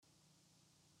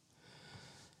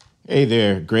Hey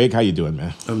there, Greg. How you doing,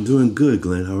 man? I'm doing good,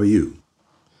 Glenn. How are you?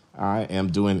 I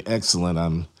am doing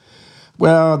excellent.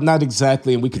 Well, not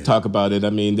exactly, and we could Yeah. talk about it. I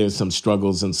mean, there's some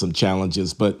struggles and some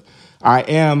challenges, but I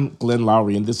am Glenn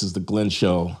Lowry, and this is the Glenn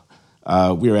Show.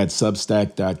 We're at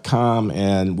Substack.com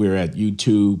and we're at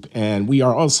YouTube, and we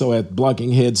are also at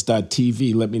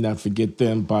bloggingheads.tv. Let me not forget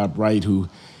them, Bob Wright, who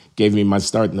gave me my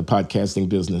start in the podcasting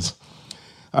business.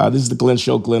 This is the Glenn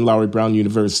Show, Glenn Lowry Brown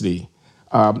University.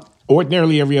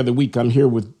 Ordinarily, every other week, I'm here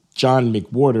with John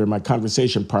McWhorter, my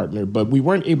conversation partner, but we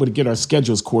weren't able to get our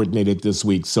schedules coordinated this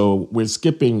week, so we're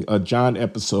skipping a John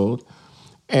episode.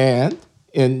 And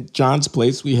in John's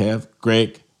place, we have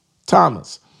Greg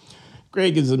Thomas.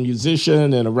 Greg is a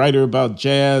musician and a writer about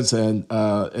jazz and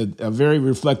a very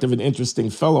reflective and interesting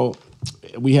fellow.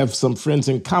 We have some friends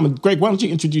in common. Greg, why don't you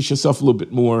introduce yourself a little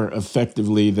bit more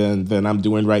effectively than I'm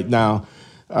doing right now?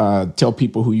 Tell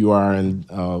people who you are and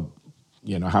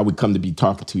how we come to be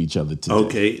talking to each other today.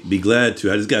 Okay, be glad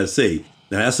to. I just gotta say,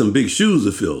 now that's some big shoes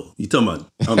to fill. You talking about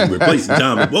I'm replacing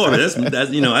John McWhorter?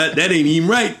 That ain't even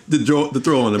right to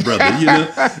throw on the brother.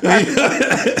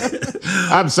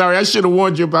 I'm sorry, I should have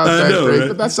warned you about that, know, Greg. right?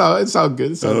 But that's all. It's all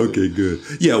good. It's all Okay, good.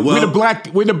 Yeah, We're well,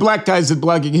 the black guys at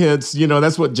Blogging Heads.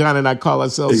 That's what John and I call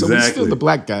ourselves. So we're still exactly. the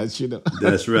black guys.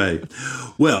 That's right.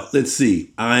 Well, let's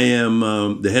see. I am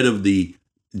the head of the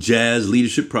Jazz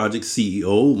Leadership Project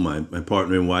CEO. My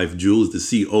partner and wife, Jules, is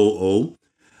the COO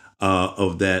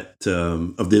of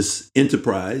this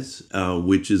enterprise,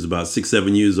 which is about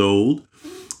 6-7 years old.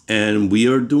 And we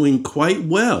are doing quite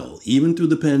well, even through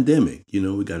the pandemic.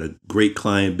 We got a great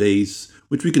client base,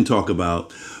 which we can talk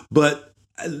about. But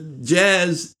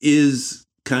jazz is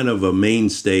kind of a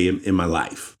mainstay in my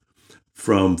life.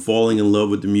 From falling in love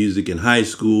with the music in high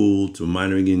school to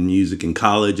minoring in music in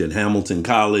college at Hamilton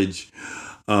College,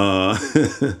 uh,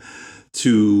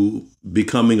 to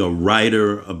becoming a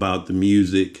writer about the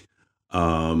music,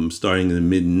 starting in the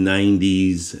mid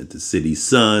 90s at the City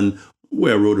Sun,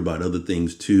 where I wrote about other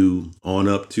things too, on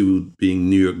up to being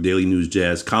New York Daily News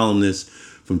jazz columnist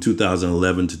from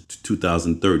 2011 to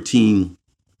 2013.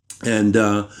 And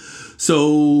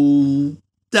so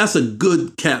that's a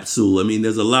good capsule. I mean,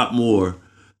 there's a lot more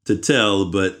to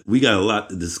tell, but we got a lot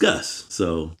to discuss.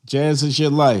 So, Jazz is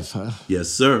your life, huh? yes,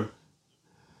 sir.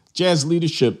 Jazz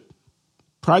Leadership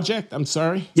Project. I'm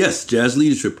sorry. Yes, Jazz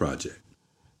Leadership Project.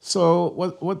 So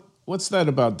what's that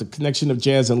about? The connection of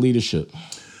jazz and leadership.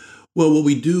 Well, what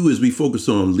we do is we focus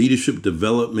on leadership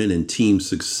development and team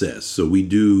success. So we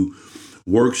do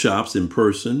workshops in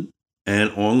person and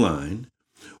online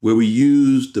where we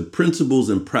use the principles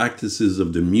and practices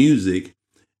of the music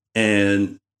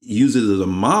and use it as a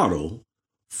model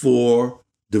for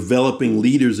developing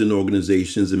leaders in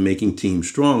organizations and making teams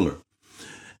stronger.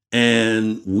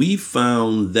 And we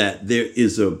found that there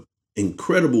is an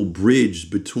incredible bridge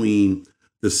between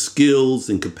the skills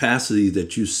and capacities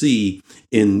that you see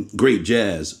in great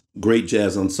jazz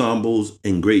ensembles,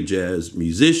 and great jazz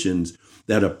musicians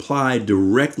that apply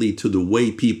directly to the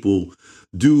way people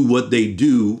do what they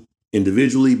do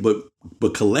individually,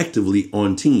 but collectively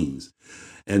on teams.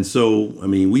 And so, I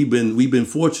mean, we've been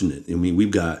fortunate. I mean,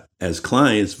 we've got as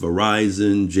clients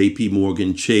Verizon, J.P.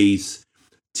 Morgan Chase,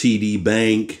 TD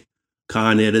Bank,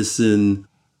 Con Edison,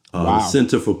 Wow.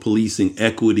 Center for Policing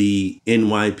Equity,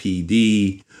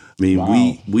 NYPD. I mean,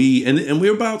 Wow. and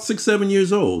we're about 6-7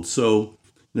 years old. So,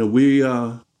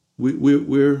 we're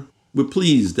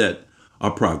pleased at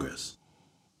our progress.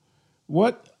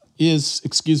 What is,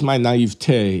 excuse my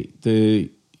naivete, the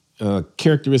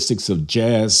characteristics of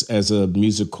jazz as a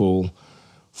musical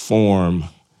form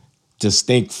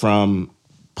distinct from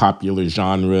popular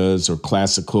genres or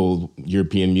classical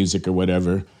European music or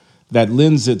whatever that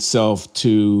lends itself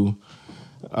to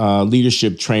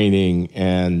leadership training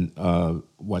and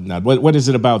whatnot? What is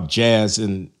it about jazz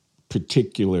in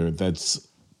particular that's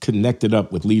connected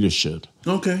up with leadership?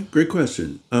 Okay, great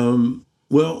question.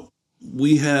 Well,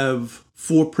 we have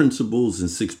 4 principles and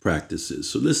 6 practices.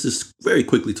 So let's just very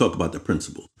quickly talk about the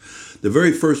principles. The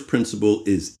very first principle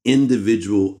is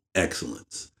individual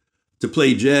excellence. To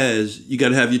play jazz, you got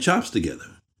to have your chops together.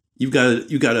 You got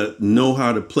to know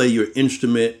how to play your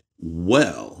instrument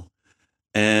well.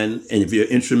 And if your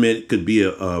instrument could be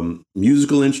a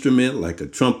musical instrument like a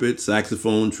trumpet,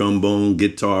 saxophone, trombone,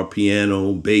 guitar,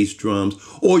 piano, bass, drums,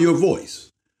 or your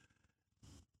voice.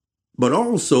 But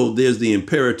also there's the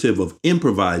imperative of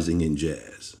improvising in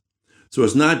jazz. So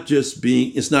it's not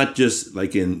just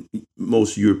like in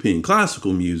most European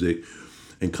classical music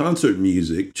and concert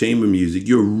music, chamber music,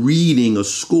 you're reading a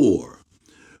score.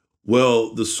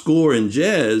 Well, the score in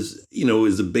jazz,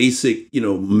 is a basic,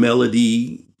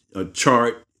 melody, a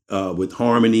chart, with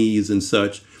harmonies and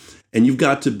such. And you've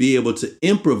got to be able to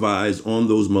improvise on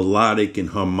those melodic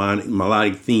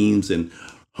themes and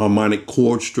harmonic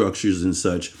chord structures and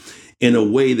such in a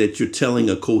way that you're telling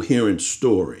a coherent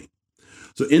story.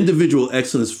 So individual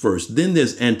excellence first, then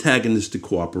there's antagonistic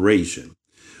cooperation,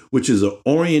 which is an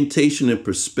orientation and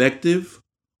perspective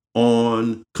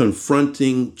on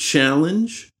confronting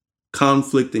challenge,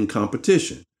 conflict, and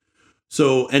competition.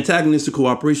 So antagonistic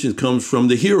cooperation comes from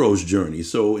the hero's journey.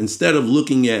 So instead of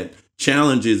looking at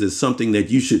challenges as something that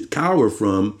you should cower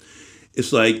from,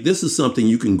 it's like, this is something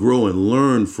you can grow and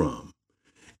learn from.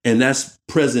 And that's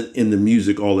present in the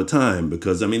music all the time,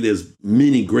 because I mean, there's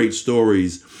many great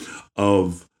stories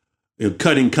of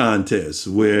cutting contests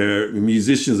where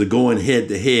musicians are going head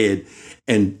to head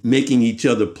and making each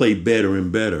other play better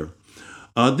and better.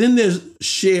 Then there's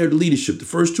shared leadership. The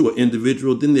first two are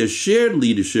individual. Then there's shared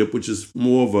leadership, which is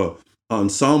more of an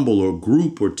ensemble or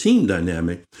group or team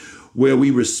dynamic, where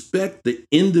we respect the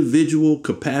individual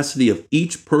capacity of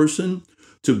each person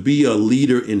to be a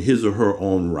leader in his or her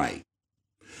own right.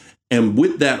 And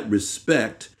with that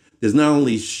respect, there's not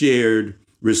only shared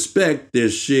respect,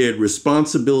 there's shared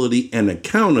responsibility and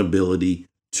accountability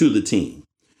to the team.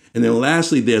 And then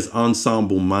lastly, there's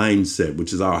ensemble mindset,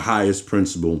 which is our highest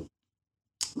principle,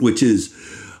 which is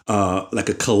like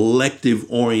a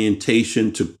collective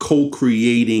orientation to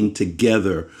co-creating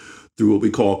together through what we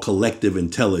call collective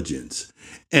intelligence.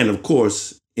 And of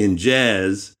course, in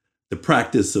jazz, the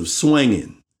practice of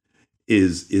swinging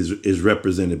is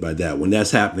represented by that when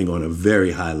that's happening on a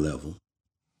very high level.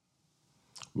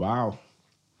 Wow.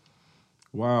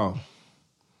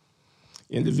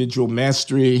 Individual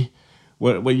mastery.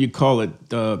 What do you call it?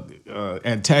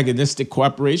 Antagonistic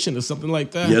cooperation or something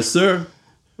like that? Yes, sir.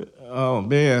 Oh,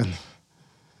 man.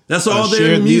 That's all there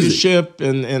shared in the music. Leadership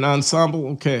and ensemble.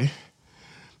 Okay.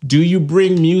 Do you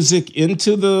bring music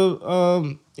into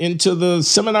the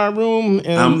seminar room?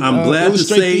 And, I'm glad to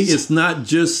say these? It's not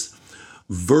just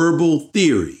verbal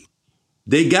theory.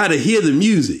 They got to hear the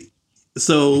music.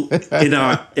 So in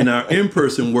our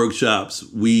in-person workshops,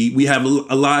 we have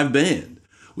a live band.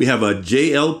 We have a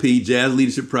JLP, Jazz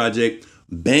Leadership Project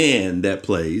band that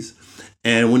plays.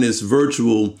 And when it's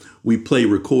virtual, we play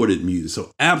recorded music.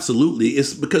 So absolutely,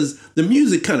 it's because the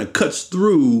music kind of cuts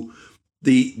through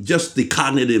the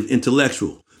cognitive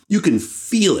intellectual. You can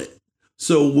feel it.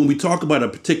 So when we talk about a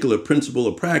particular principle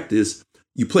or practice,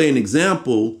 you play an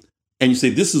example and you say,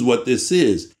 this is what this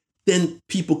is. Then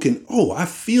people can, I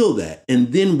feel that.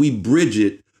 And then we bridge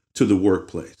it to the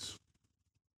workplace.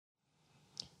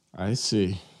 I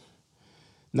see.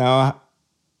 Now,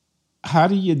 how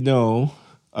do you know,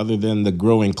 other than the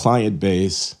growing client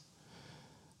base,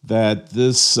 that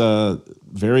this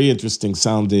very interesting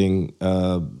sounding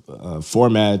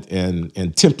format and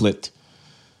template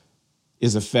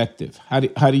is effective? How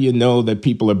do you know that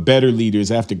people are better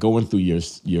leaders after going through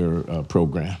your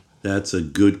program? That's a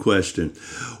good question.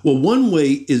 Well, one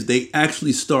way is they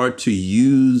actually start to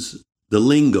use the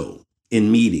lingo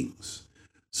in meetings.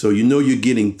 So you're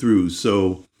getting through.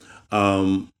 So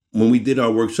when we did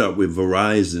our workshop with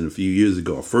Verizon a few years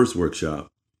ago, our first workshop,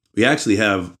 we actually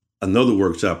have another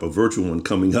workshop, a virtual one,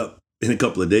 coming up in a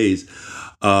couple of days.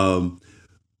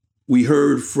 We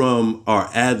heard from our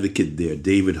advocate there,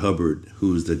 David Hubbard,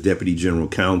 who's the Deputy General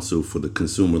Counsel for the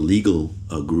Consumer Legal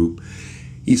Group.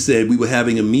 He said we were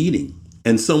having a meeting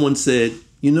and someone said,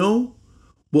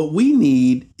 what we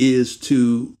need is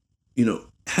to,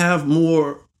 have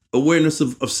more awareness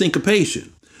of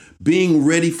syncopation, being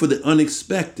ready for the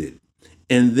unexpected.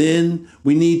 And then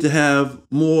we need to have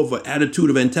more of an attitude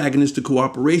of antagonistic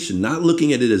cooperation, not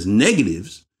looking at it as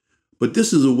negatives, but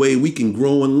this is a way we can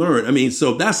grow and learn. I mean,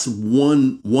 so that's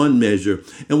one measure.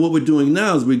 And what we're doing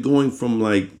now is we're going from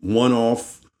like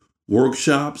one-off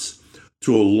workshops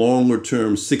to a longer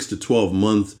term 6 to 12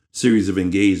 month series of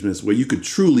engagements where you could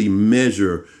truly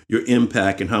measure your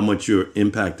impact and how much you're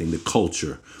impacting the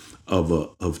culture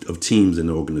of teams and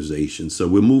organizations. So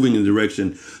we're moving in the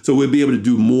direction, so we'll be able to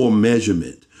do more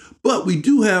measurement. But we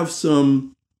do have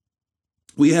some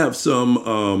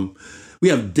some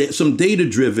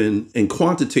data-driven and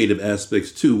quantitative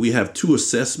aspects too. We have 2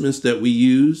 assessments that we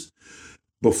use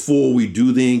before we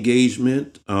do the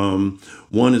engagement.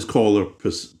 One is called a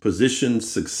position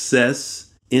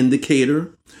success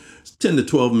indicator. It's 10 to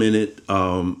 12 minute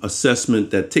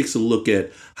assessment that takes a look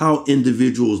at how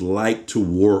individuals like to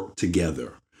work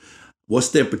together. What's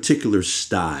their particular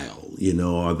style?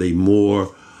 Are they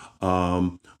more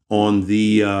on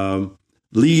the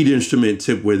lead instrument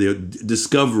tip where they're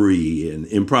discovery and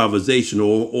improvisation,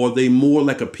 or are they more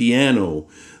like a piano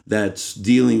that's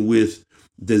dealing with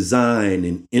design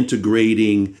and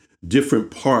integrating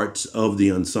different parts of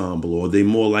the ensemble, or are they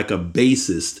more like a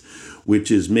bassist, which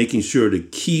is making sure to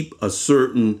keep a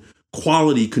certain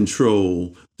quality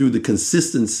control through the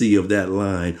consistency of that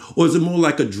line? Or is it more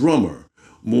like a drummer,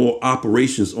 more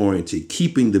operations oriented,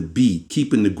 keeping the beat,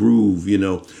 keeping the groove,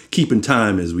 keeping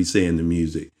time, as we say in the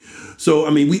music? So,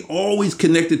 I mean, we always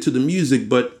connected to the music,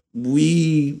 but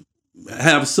we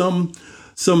have some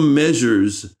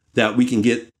measures that we can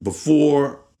get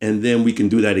before, and then we can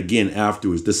do that again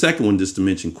afterwards. The second one, just to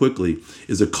mention quickly,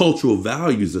 is a cultural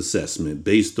values assessment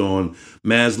based on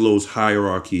Maslow's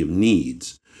hierarchy of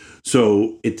needs.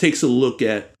 So it takes a look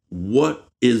at what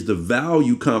is the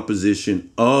value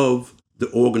composition of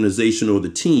the organization or the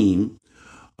team,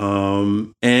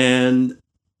 and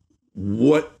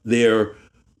what their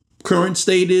current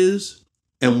state is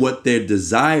and what their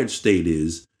desired state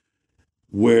is,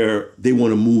 where they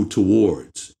want to move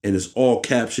towards, and it's all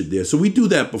captured there. So we do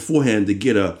that beforehand to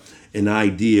get an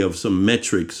idea of some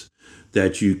metrics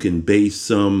that you can base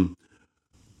some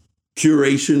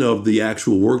curation of the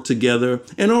actual work together,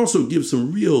 and also give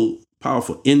some real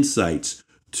powerful insights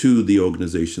to the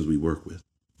organizations we work with.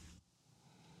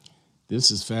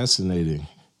 This is fascinating.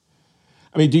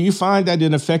 I mean, do you find that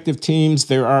in effective teams,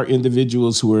 there are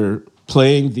individuals who are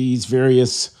playing these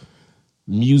various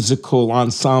musical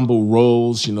ensemble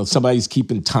roles? Somebody's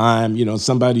keeping time,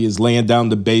 somebody is laying down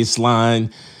the bass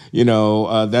line,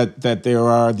 that there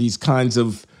are these kinds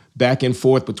of back and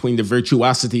forth between the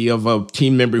virtuosity of a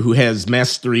team member who has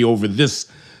mastery over this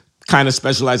kind of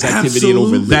specialized activity and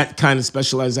over that kind of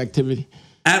specialized activity?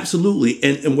 Absolutely.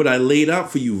 And what I laid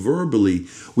out for you verbally,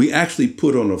 we actually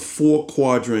put on a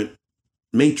 4-quadrant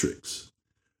matrix.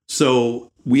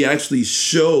 So we actually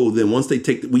show them,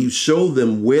 we show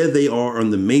them where they are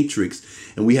on the matrix,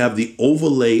 and we have the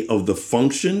overlay of the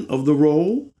function of the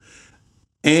role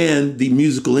and the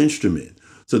musical instrument.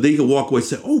 So they can walk away and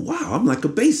say, oh, wow, I'm like a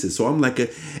bassist. So I'm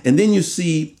and then you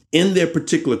see in their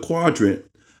particular quadrant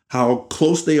how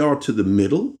close they are to the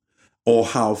middle, or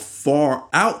how far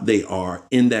out they are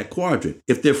in that quadrant.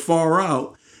 If they're far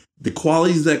out, the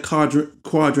qualities of that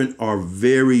quadrant are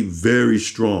very, very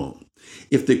strong.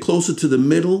 If they're closer to the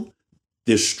middle,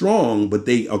 they're strong, but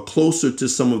they are closer to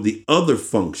some of the other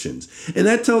functions. And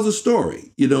that tells a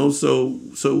story, so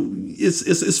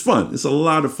it's fun. It's a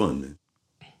lot of fun, man.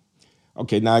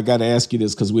 Okay, now I got to ask you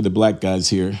this because we're the black guys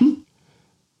here.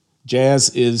 Jazz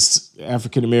is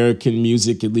African-American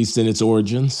music, at least in its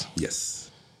origins. Yes.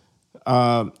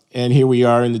 And here we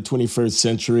are in the 21st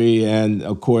century, and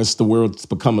of course the world's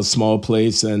become a small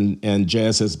place, and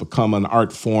jazz has become an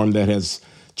art form that has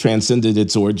transcended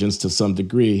its origins to some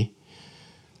degree.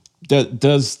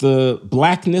 Does the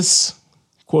blackness,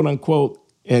 quote unquote,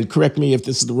 and correct me if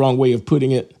this is the wrong way of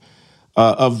putting it,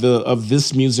 of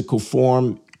this musical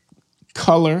form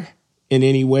color in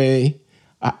any way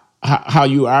how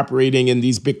you operating in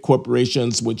these big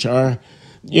corporations, which are,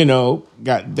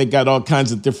 they got all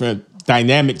kinds of different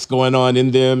dynamics going on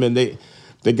in them, and they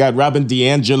got Robin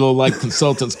DiAngelo like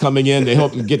consultants coming in to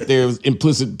help them get their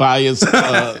implicit bias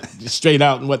straight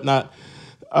out and whatnot.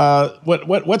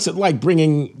 What's it like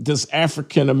bringing this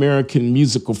African American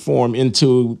musical form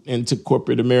into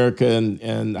corporate America,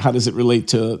 and how does it relate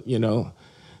to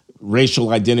racial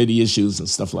identity issues and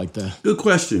stuff like that? Good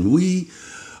question. We,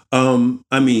 my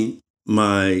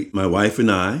wife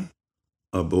and I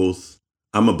are both.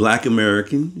 I'm a Black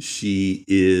American. She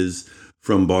is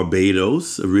from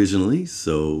Barbados originally,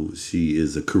 so she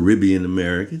is a Caribbean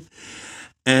American.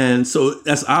 And so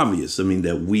that's obvious,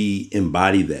 that we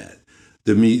embody that.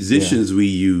 The musicians we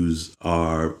use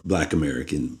are Black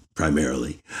American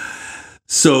primarily.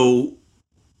 So,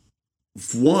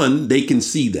 one, they can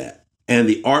see that. And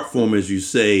the art form, as you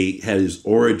say, has its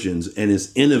origins and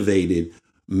is innovated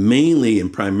mainly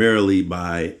and primarily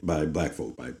by Black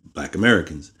folk, by Black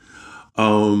Americans.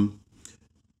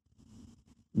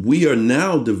 We are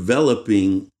now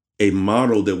developing a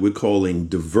model that we're calling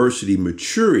diversity,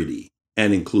 maturity,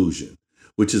 and inclusion,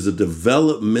 which is a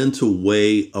developmental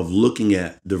way of looking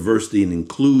at diversity and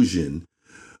inclusion,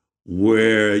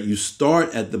 where you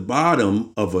start at the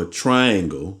bottom of a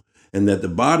triangle, and at the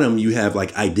bottom you have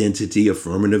like identity,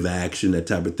 affirmative action, that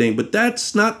type of thing. But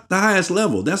that's not the highest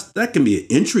level. That can be an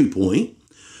entry point.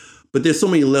 But there's so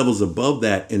many levels above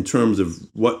that in terms of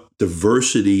what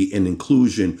diversity and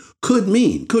inclusion could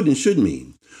and should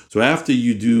mean. So after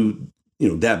you do,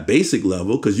 that basic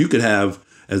level, because you could have,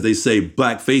 as they say,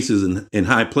 black faces in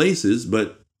high places,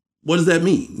 but what does that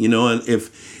mean? And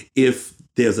if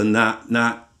there's a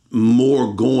not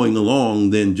more going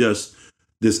along than just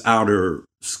this outer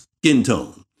skin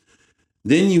tone,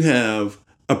 then you have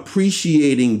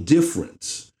appreciating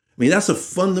difference. mean, that's a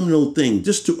fundamental thing,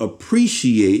 just to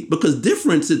appreciate, because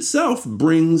difference itself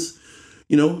brings,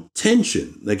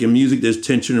 tension. Like in music, there's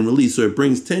tension and release, so it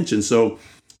brings tension. So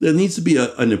there needs to be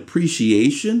an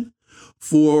appreciation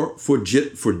for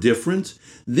difference.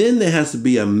 Then there has to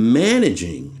be a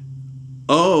managing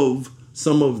of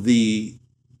some of the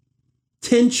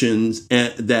tensions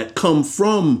that come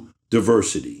from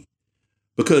diversity,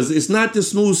 because it's not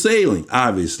just smooth sailing,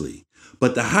 obviously,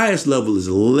 but the highest level is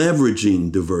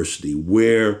leveraging diversity,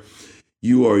 where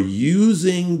you are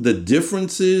using the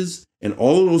differences and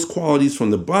all of those qualities from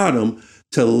the bottom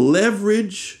to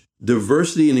leverage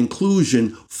diversity and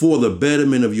inclusion for the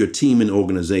betterment of your team and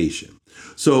organization.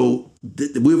 So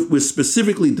we're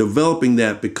specifically developing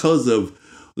that because of,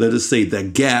 let us say, the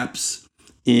gaps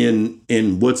in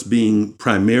what's being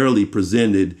primarily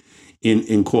presented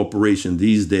in corporation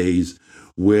these days,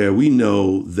 where we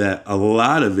know that a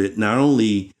lot of it not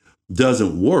only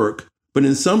doesn't work, but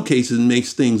in some cases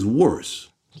makes things worse.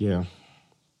 Yeah.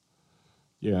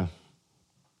 Yeah.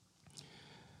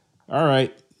 All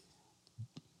right.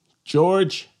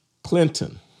 George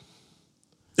Clinton.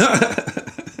 The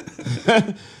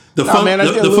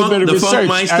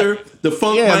Funkmeister.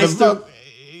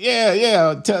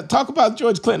 Talk about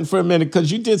George Clinton for a minute,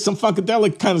 because you did some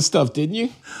funkadelic kind of stuff, didn't you?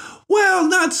 Well,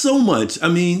 not so much. I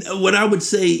mean, what I would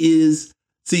say is,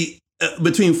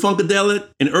 between funkadelic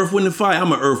and Earth, Wind, and Fire,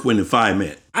 I'm an Earth, Wind, and Fire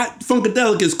man.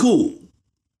 Funkadelic is cool.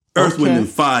 Earth, Wind, and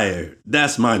Fire,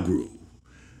 that's my groove.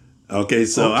 Okay,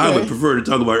 so I would prefer to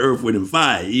talk about Earth, Wind, and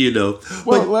Fire, But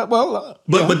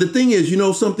the thing is,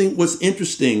 something, what's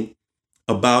interesting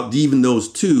about even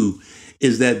those two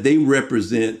is that they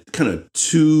represent kind of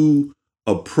two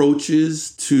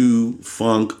approaches to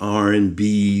funk,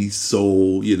 R&B,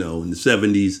 soul, in the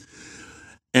 70s.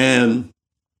 And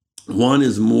one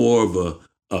is more of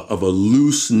a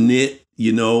loose knit,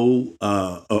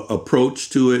 approach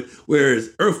to it, whereas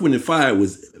Earth, Wind, and Fire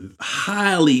was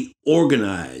highly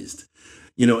organized,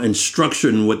 and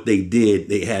structured in what they did.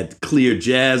 They had clear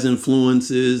jazz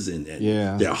influences and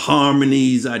their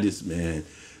harmonies.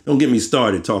 Don't get me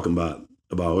started talking about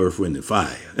Earth, Wind, and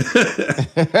Fire.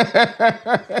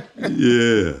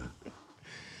 Yeah.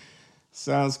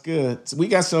 Sounds good. So we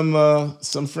got some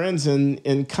friends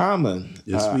in common.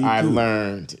 Yes, we do. I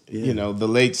learned, the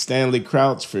late Stanley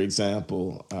Crouch, for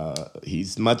example.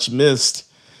 He's much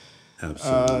missed.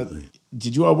 Absolutely.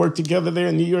 Did you all work together there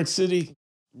in New York City,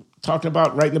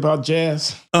 writing about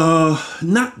jazz?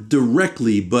 Not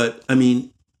directly, but I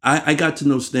mean, I got to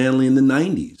know Stanley in the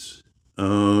 90s.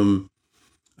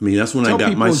 That's when I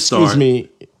got my start.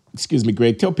 Excuse me,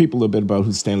 Greg. Tell people a little bit about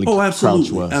who Stanley Crouch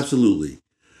was. Absolutely.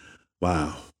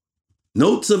 Wow.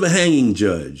 Notes of a Hanging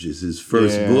Judge is his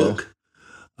first book.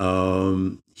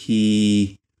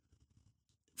 He,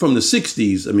 from the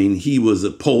 60s, he was a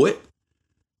poet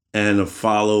and a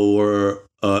follower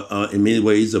in many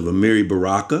ways of Amiri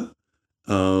Baraka.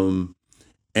 And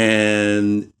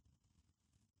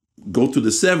go through the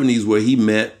 70s where he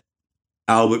met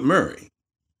Albert Murray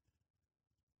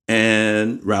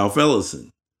and Ralph Ellison,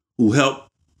 who helped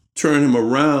turn him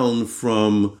around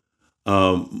from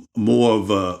more of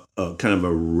a kind of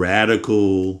a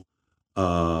radical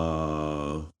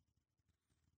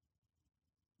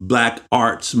Black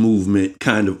arts movement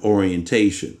kind of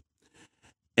orientation.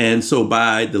 And so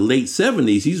by the late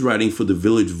 70s, he's writing for the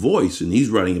Village Voice, and he's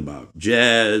writing about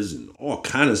jazz and all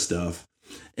kind of stuff.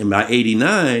 And by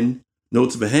 89,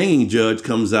 Notes of a Hanging Judge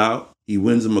comes out. He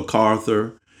wins a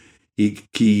MacArthur.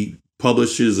 He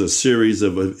publishes a series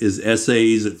of his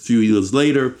essays a few years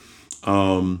later.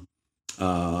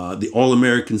 The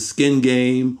All-American Skin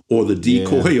Game, or The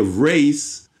Decoy of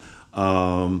Race,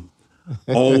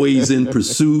 Always in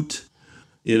Pursuit,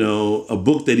 a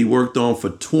book that he worked on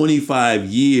for 25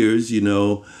 years,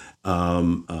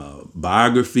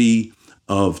 biography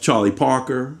of Charlie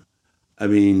Parker.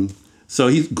 So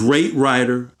he's a great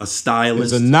writer, a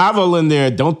stylist. There's a novel in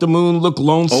there, Don't the Moon Look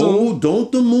Lonesome? Oh,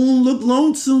 Don't the Moon Look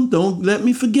Lonesome. Don't let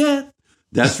me forget.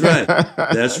 That's right.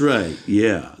 That's right.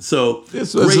 Yeah. So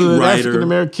this was an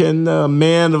African-American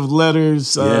man of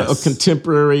letters, a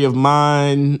contemporary of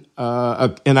mine,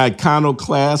 an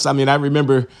iconoclast. I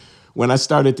remember when I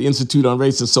started the Institute on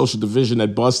Race and Social Division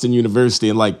at Boston University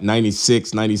in like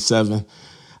 96, 97,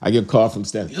 I get a call from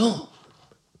Stanley. Yo,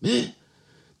 man,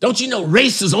 don't you know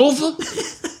race is over?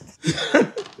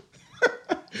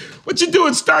 What you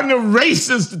doing starting a race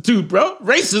institute, bro?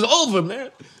 Race is over,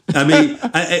 man. And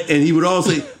he would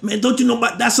always say, man, don't you know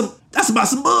about that's about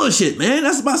some bullshit, man.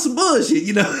 That's about some bullshit,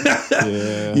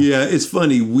 Yeah. Yeah, it's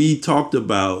funny. We talked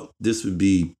about, this would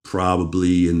be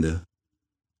probably in the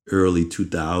early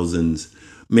 2000s,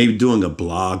 maybe doing a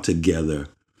blog together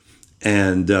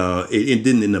and it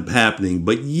didn't end up happening.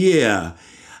 But yeah,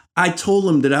 I told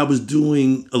him that I was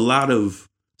doing a lot of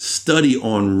study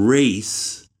on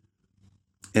race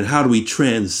and how do we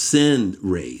transcend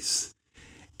race.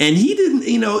 And he didn't,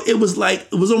 it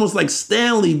was almost like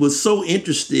Stanley was so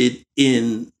interested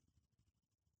in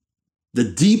the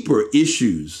deeper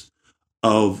issues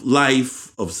of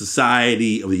life, of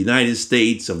society, of the United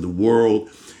States, of the world,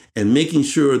 and making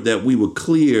sure that we were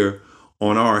clear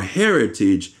on our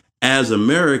heritage as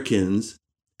Americans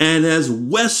and as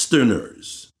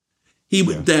Westerners.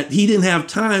 That he didn't have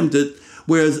time to,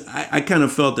 whereas I kind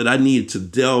of felt that I needed to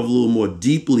delve a little more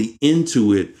deeply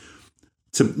into it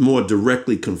to more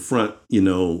directly confront,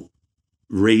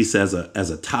 race as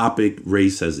a topic,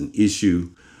 race as an issue.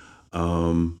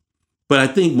 But I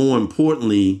think more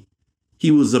importantly,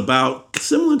 he was about,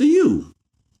 similar to you,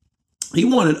 he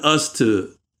wanted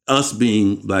us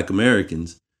being Black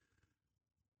Americans,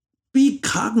 be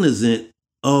cognizant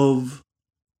of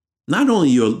not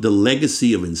only the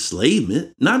legacy of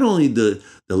enslavement, not only the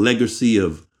legacy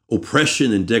of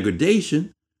oppression and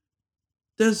degradation,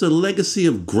 there's a legacy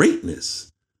of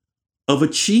greatness, of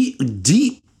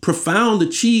deep, profound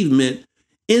achievement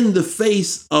in the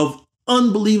face of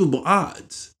unbelievable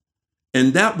odds.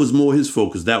 And that was more his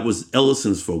focus. That was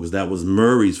Ellison's focus. That was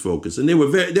Murray's focus. And they were,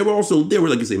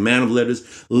 like I say, man of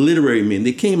letters, literary men.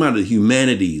 They came out of the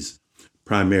humanities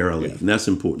primarily. Yeah. And that's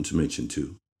important to mention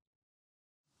too.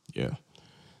 Yeah.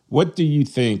 What do you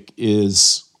think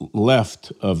is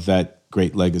left of that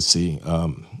great legacy?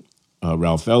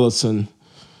 Ralph Ellison,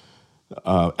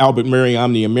 Albert Murray,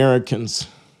 I'm the Americans.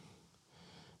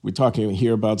 We're talking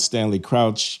here about Stanley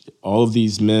Crouch. All of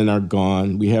these men are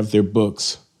gone. We have their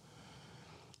books.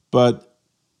 But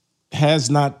has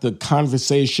not the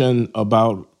conversation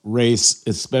about race,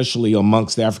 especially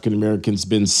amongst African Americans,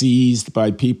 been seized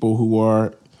by people who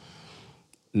are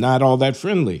not all that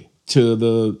friendly to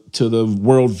the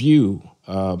worldview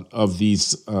of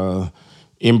these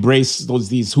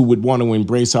these who would want to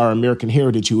embrace our American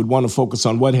heritage, who would want to focus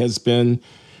on what has been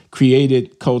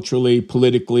created culturally,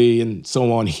 politically, and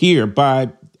so on here by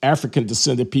African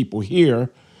descended people here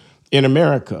in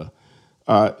America,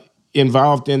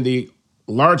 involved in the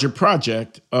larger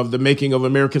project of the making of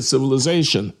American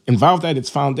civilization, involved at its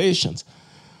foundations.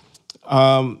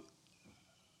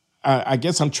 I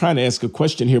guess I'm trying to ask a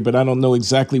question here, but I don't know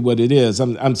exactly what it is.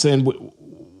 I'm saying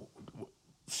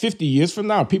 50 years from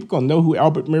now, are people going to know who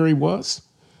Albert Murray was?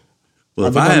 Well,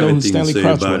 if I have anything to say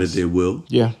about it, they will.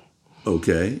 Yeah.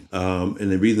 Okay.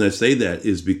 And the reason I say that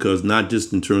is because not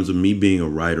just in terms of me being a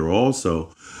writer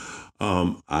also,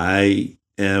 I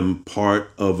am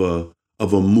part of a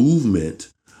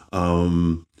movement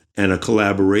and a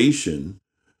collaboration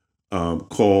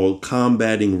called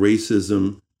Combating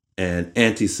Racism and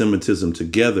Anti-Semitism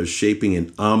Together, Shaping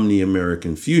an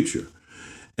Omni-American Future.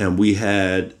 And we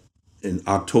had in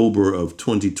October of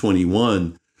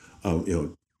 2021,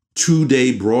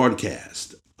 2-day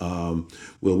broadcast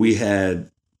where we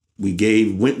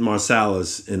gave Wynton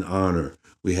Marsalis an honor.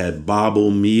 We had Bob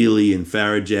O'Meally and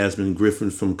Farah Jasmine Griffin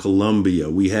from Columbia.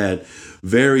 We had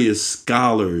various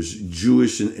scholars,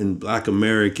 Jewish and Black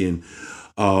American,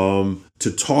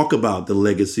 to talk about the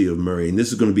legacy of Murray. And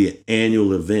this is going to be an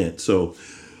annual event. So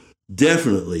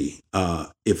definitely,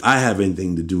 if I have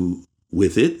anything to do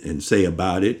with it and say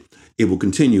about it, it will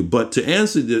continue. But to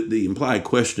answer the implied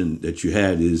question that you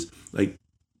had is like,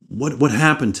 what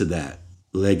happened to that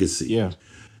legacy? Yeah.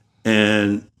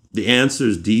 And the answer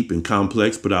is deep and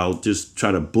complex, but I'll just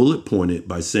try to bullet point it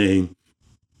by saying,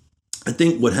 I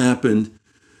think what happened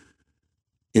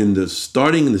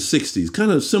starting in the 60s,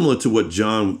 kind of similar to what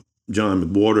John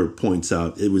McWhorter points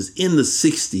out, it was in the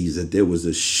 60s that there was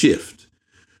a shift.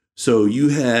 So you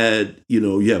have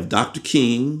Dr.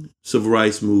 King, civil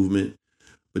rights movement,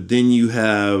 but then you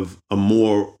have a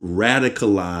more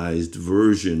radicalized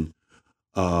version,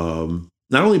 not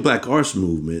only Black Arts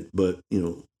Movement, but,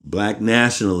 Black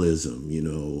nationalism,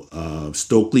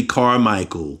 Stokely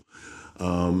Carmichael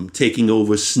taking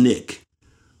over SNCC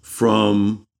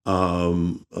from,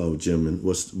 Jim, and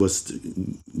what's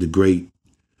the great...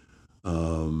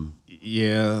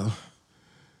 Yeah.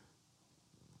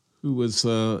 Who was,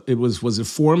 was it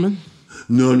Foreman?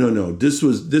 No. This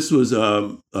was,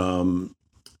 oh,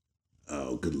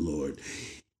 good Lord.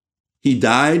 He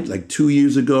died like 2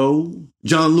 years ago.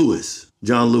 John Lewis.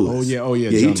 Oh, yeah.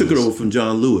 Yeah, he took it over from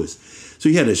John Lewis. So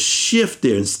you had a shift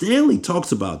there. And Stanley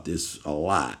talks about this a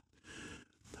lot.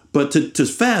 But to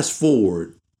fast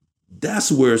forward,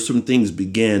 that's where some things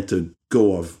began to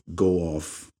go off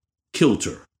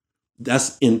kilter.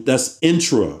 That's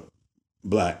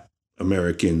intra-Black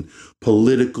American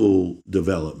political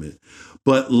development.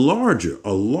 But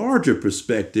a larger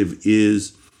perspective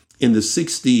is in the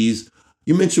 60s.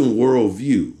 You mentioned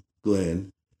worldview,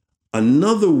 Glenn.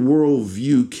 Another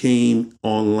worldview came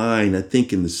online, I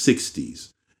think, in the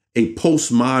 60s, a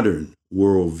postmodern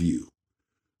worldview.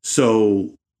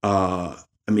 So,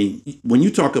 when you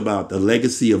talk about the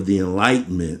legacy of the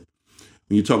Enlightenment,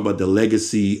 when you talk about the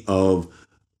legacy of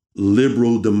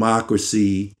liberal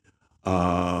democracy,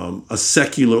 a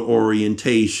secular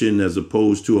orientation as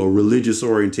opposed to a religious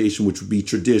orientation, which would be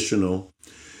traditional,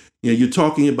 you're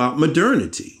talking about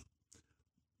modernity.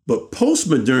 But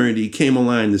postmodernity came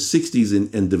online in the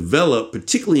 60s and developed,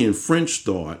 particularly in French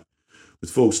thought, with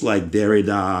folks like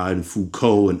Derrida and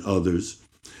Foucault and others,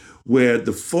 where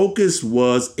the focus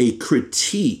was a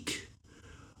critique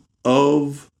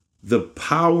of the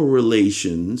power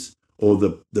relations or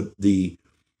the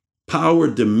power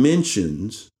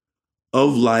dimensions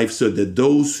of life, so that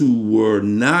those who were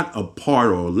not a part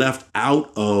or left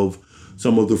out of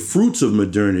some of the fruits of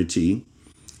modernity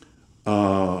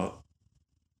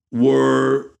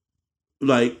were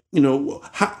like,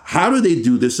 how do they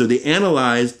do this? So they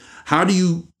analyzed, how do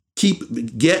you keep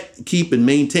and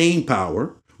maintain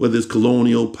power, whether it's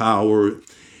colonial power,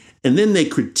 and then they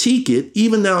critique it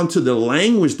even down to the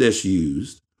language that's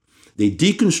used. They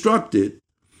deconstruct it,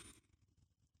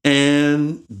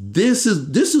 and this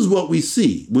is what we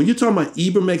see when you're talking about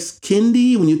Ibram X.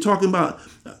 Kendi. When you're talking about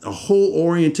a whole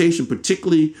orientation,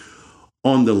 particularly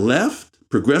on the left,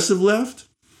 progressive left,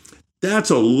 that's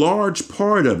a large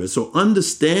part of it. So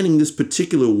understanding this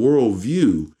particular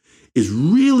worldview is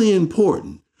really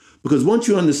important, because once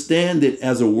you understand it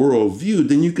as a worldview,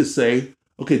 then you could say,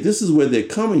 okay, this is where they're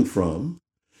coming from.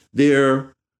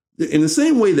 They're in the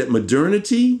same way that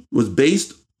modernity was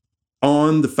based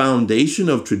on the foundation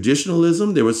of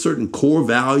traditionalism. There were certain core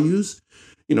values,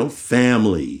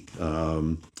 family,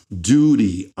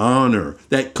 duty, honor,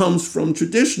 that comes from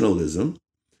traditionalism.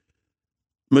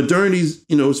 Modernity,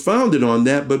 is founded on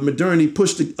that, but modernity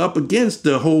pushed it up against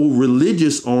the whole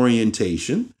religious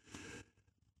orientation.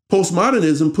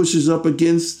 Postmodernism pushes up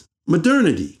against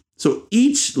modernity. So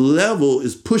each level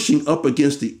is pushing up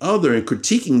against the other and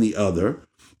critiquing the other,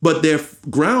 but they're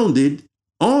grounded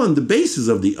on the basis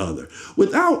of the other,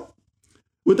 without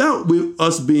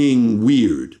us being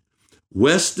weird.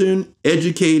 Western,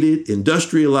 educated,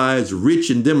 industrialized, rich,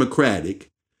 and democratic,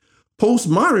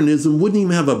 postmodernism wouldn't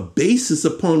even have a basis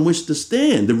upon which to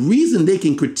stand. The reason they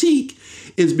can critique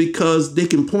is because they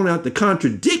can point out the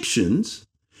contradictions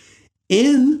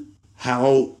in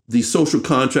how the social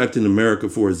contract in America,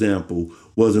 for example,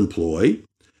 was employed,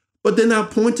 but they're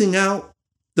not pointing out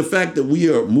the fact that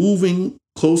we are moving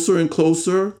closer and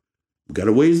closer. We've got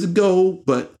a ways to go,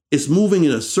 but it's moving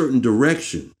in a certain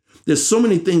direction. There's so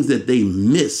many things that they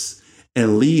miss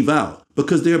and leave out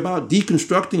because they're about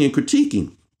deconstructing and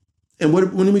critiquing. And when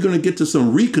are we going to get to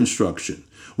some reconstruction?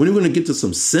 When are we going to get to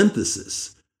some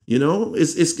synthesis?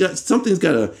 Something's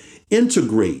got to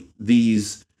integrate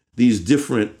these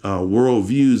different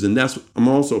worldviews, and I'm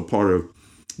also a part of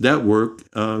that work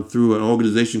through an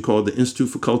organization called the Institute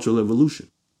for Cultural Evolution.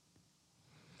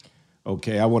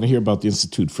 Okay, I want to hear about the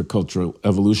Institute for Cultural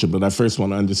Evolution, but I first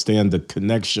want to understand the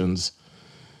connections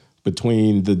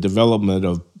between the development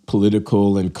of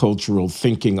political and cultural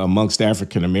thinking amongst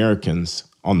African Americans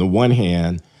on the one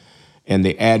hand, and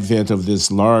the advent of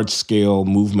this large-scale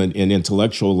movement in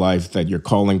intellectual life that you're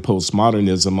calling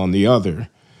postmodernism on the other.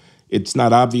 It's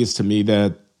not obvious to me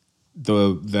that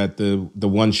the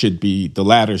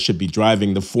latter should be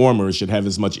driving the former, should have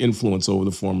as much influence over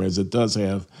the former as it does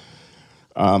have.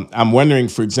 I'm wondering,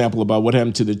 for example, about what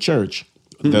happened to the church.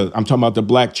 I'm talking about the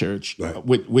Black church, right,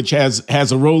 which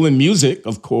has a role in music,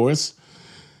 of course.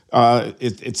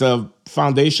 It's a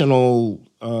foundational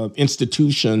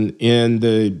institution in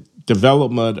the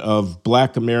development of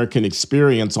Black American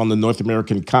experience on the North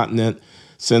American continent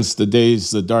since the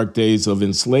dark days of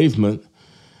enslavement.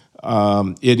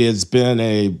 It has been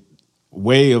a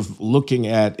way of looking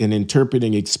at and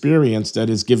interpreting experience that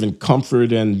has given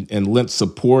comfort and lent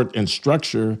support and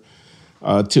structure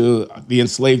to the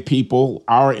enslaved people,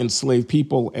 our enslaved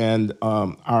people, and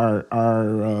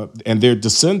and their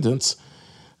descendants.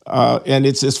 And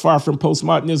it's as far from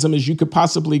postmodernism as you could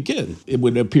possibly get, it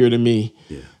would appear to me.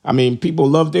 Yeah. I mean, people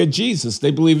love their Jesus. They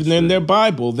believe in their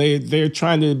Bible. They're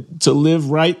trying to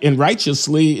live right and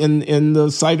righteously in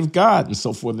the sight of God, and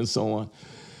so forth and so on.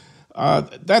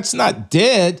 That's not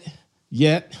dead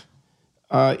yet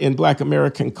in Black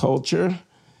American culture.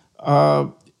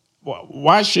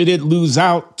 Why should it lose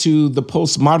out to the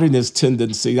postmodernist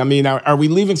tendency? I mean, are we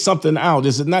leaving something out?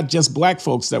 Is it not just Black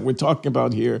folks that we're talking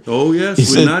about here? Oh,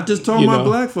 yes. We're not just talking about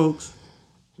Black folks.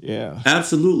 Yeah.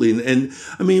 Absolutely. And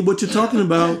I mean, what you're talking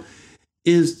about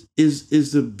is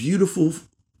the beautiful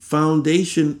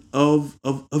foundation of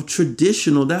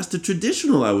traditional. That's the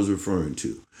traditional I was referring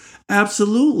to.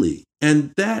 Absolutely.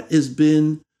 And that has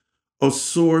been a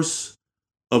source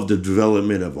of the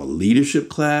development of a leadership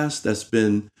class. That's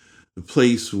been the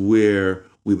place where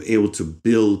we were able to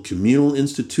build communal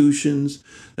institutions.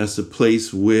 That's the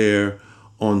place where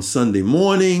on Sunday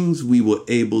mornings we were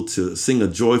able to sing a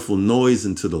joyful noise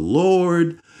unto the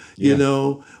Lord,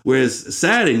 Yeah. whereas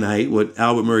Saturday night, what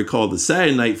Albert Murray called the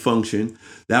Saturday night function,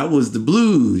 that was the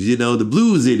blues, the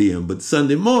blues idiom. But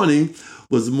Sunday morning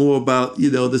was more about,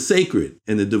 the sacred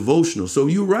and the devotional. So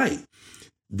you're right.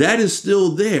 That is still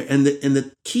there. And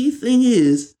the key thing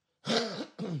is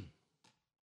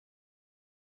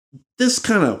this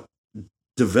kind of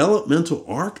developmental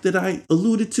arc that I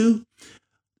alluded to.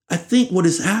 I think what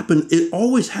has happened, it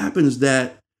always happens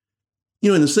that,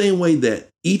 in the same way that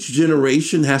each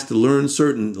generation has to learn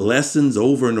certain lessons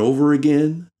over and over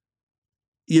again,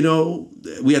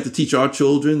 we have to teach our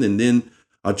children, and then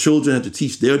our children have to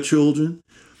teach their children.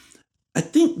 I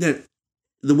think that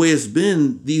the way it's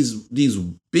been, these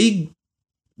big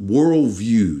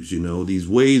worldviews, these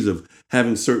ways of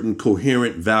having certain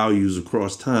coherent values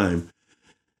across time.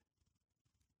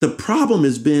 The problem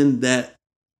has been that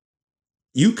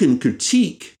you can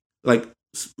critique like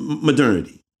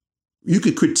modernity. You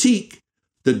could critique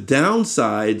the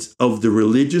downsides of the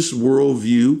religious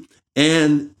worldview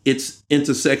and its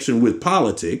intersection with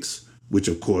politics, which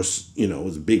of course,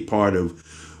 is a big part of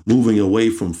moving away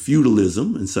from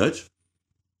feudalism and such.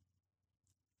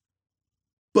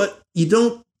 But you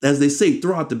don't, as they say,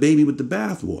 throw out the baby with the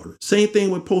bathwater. Same thing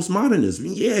with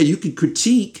postmodernism. Yeah, you could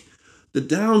critique the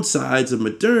downsides of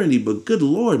modernity, but good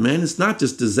Lord, man, it's not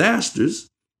just disasters.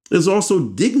 There's also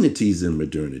dignities in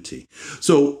modernity.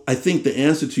 So I think the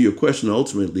answer to your question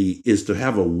ultimately is to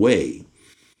have a way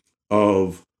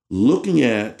of looking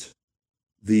at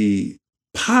the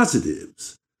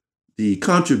positives, the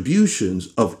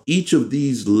contributions of each of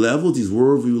these levels, these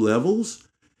worldview levels,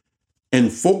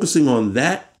 and focusing on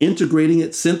that, integrating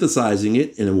it, synthesizing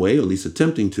it in a way, or at least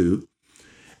attempting to,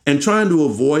 and trying to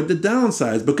avoid the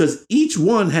downsides, because each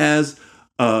one has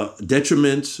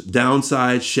detriments,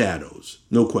 downsides, shadows,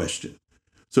 no question.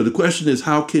 So the question is,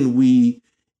 how can we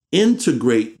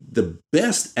integrate the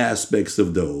best aspects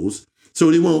of those so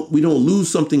we don't lose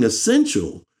something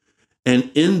essential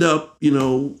and end up,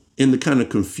 in the kind of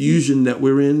confusion that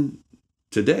we're in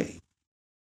today?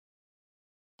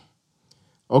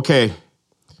 Okay.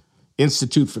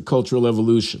 Institute for Cultural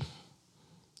Evolution.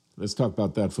 Let's talk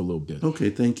about that for a little bit.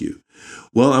 Okay, thank you.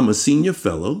 Well, I'm a senior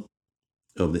fellow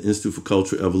of the Institute for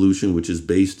Cultural Evolution, which is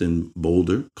based in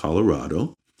Boulder,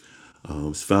 Colorado.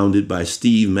 It's founded by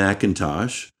Steve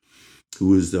McIntosh,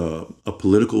 who is a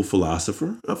political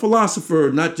philosopher,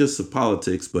 not just of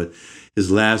politics, but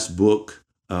his last book,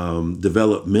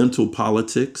 Developmental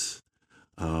Politics.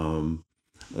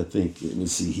 I think, let me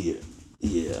see here.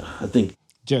 Yeah, I think.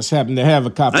 Just happen to have a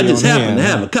copy. I just happen to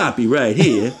have a copy right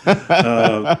here.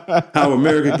 How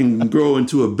America Can Grow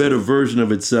into a Better Version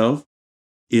of Itself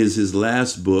is his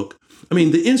last book. I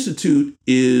mean, the Institute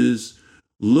is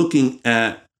looking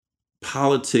at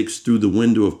politics through the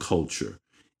window of culture,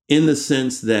 in the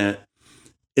sense that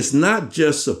it's not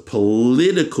just a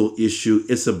political issue,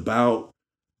 it's about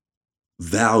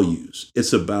values.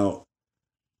 It's about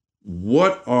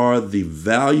what are the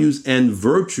values and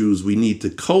virtues we need to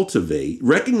cultivate,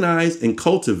 recognize and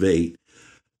cultivate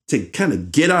to kind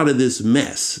of get out of this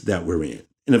mess that we're in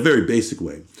a very basic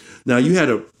way. Now, you had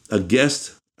a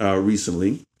guest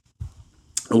recently.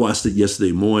 I watched it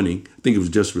yesterday morning. I think it was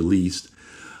just released.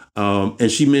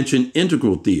 And she mentioned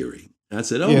integral theory. I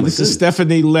said, oh, yeah, this is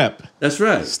Stephanie Lepp. That's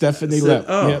right. Stephanie Lepp.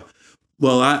 Oh, yep.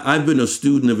 Well, I've been a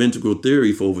student of integral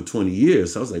theory for over 20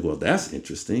 years. So I was like, well, that's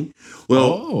interesting.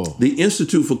 Well, The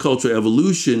Institute for Cultural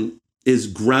Evolution is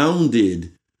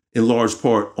grounded in large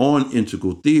part on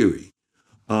integral theory.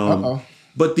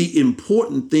 But the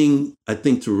important thing, I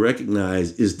think, to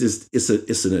recognize is this: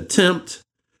 it's an attempt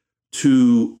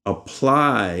to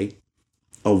apply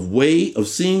a way of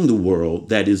seeing the world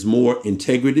that is more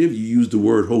integrative. You used the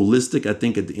word holistic, I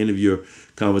think, at the end of your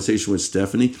conversation with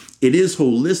Stephanie. It is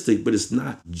holistic, but it's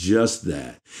not just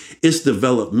that. It's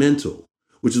developmental,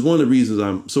 which is one of the reasons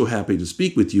I'm so happy to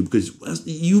speak with you, because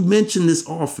you mention this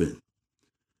often,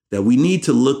 that we need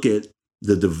to look at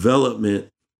the development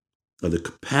of the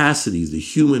capacities, the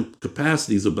human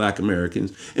capacities of Black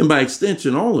Americans, and by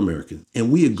extension, all Americans.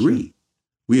 And we agree.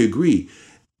 We agree.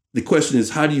 The question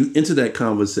is, how do you enter that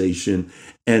conversation,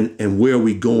 and where are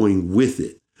we going with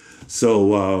it?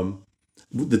 So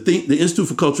the Institute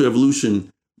for Cultural Evolution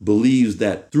believes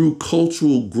that through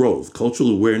cultural growth,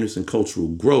 cultural awareness and cultural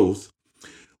growth,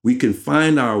 we can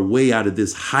find our way out of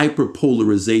this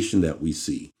hyperpolarization that we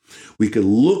see. We can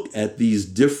look at these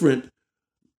different,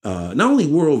 not only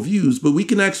worldviews, but we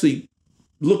can actually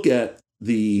look at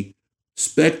the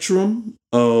spectrum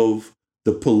of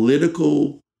the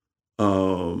political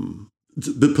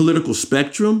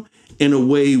spectrum in a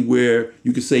way where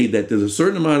you could say that there's a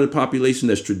certain amount of the population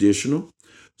that's traditional,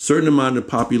 certain amount of the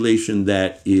population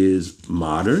that is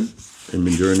modern and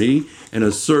modernity, and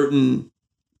a certain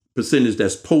percentage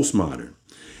that's postmodern.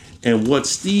 And what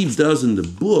Steve does in the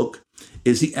book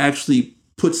is he actually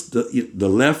puts the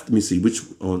left, let me see, which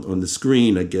on the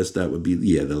screen, I guess that would be,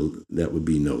 that would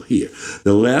be no here.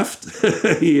 The left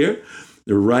here,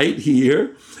 the right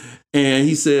here. And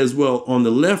he says, well, on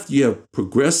the left, you have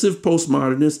progressive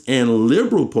postmodernists and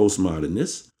liberal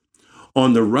postmodernists.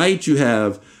 On the right, you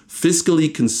have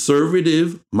fiscally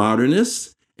conservative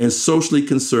modernists and socially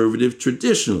conservative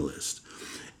traditionalists.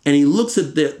 And he looks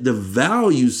at the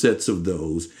value sets of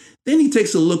those. Then he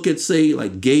takes a look at, say,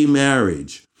 like gay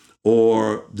marriage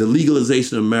or the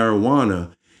legalization of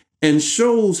marijuana and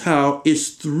shows how it's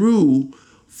through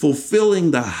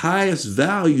fulfilling the highest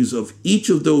values of each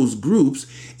of those groups,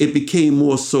 it became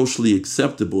more socially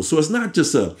acceptable. So it's not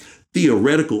just a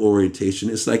theoretical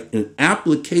orientation. It's like an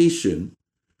application,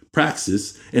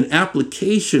 praxis, an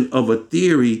application of a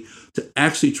theory to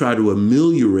actually try to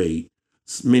ameliorate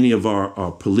many of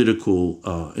our political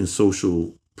and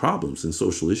social problems and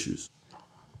social issues.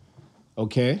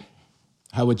 Okay.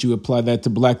 How would you apply that to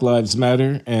Black Lives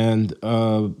Matter and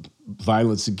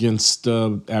violence against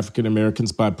African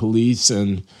Americans by police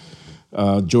and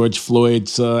George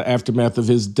Floyd's aftermath of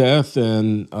his death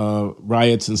and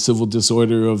riots and civil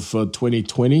disorder of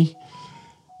 2020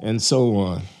 and so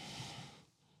on?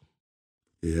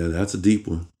 Yeah, that's a deep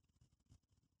one.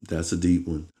 That's a deep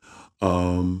one.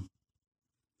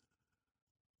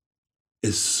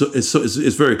 It's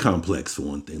very complex, for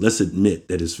one thing. Let's admit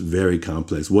that it's very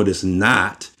complex. What it's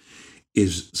not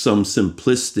is some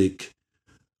simplistic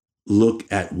look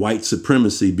at white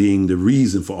supremacy being the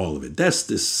reason for all of it. That's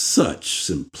just such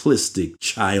simplistic,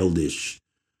 childish,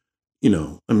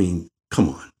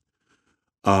 come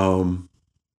on.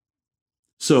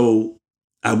 So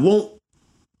I won't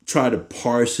try to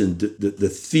parse the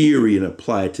theory and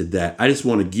apply it to that. I just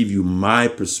want to give you my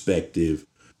perspective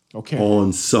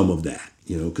on some of that,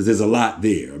 because there's a lot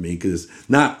there. Because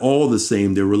not all the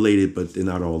same, they're related, but they're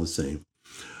not all the same.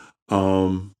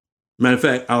 Matter of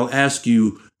fact, I'll ask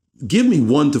you, give me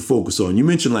one to focus on. You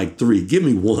mentioned like three. Give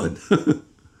me one.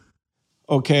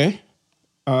 Okay.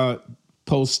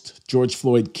 Post George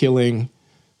Floyd killing,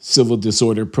 civil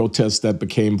disorder, protests that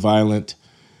became violent,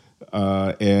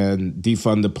 and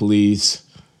defund the police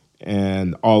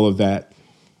and all of that.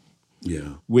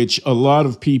 Yeah, which a lot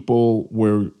of people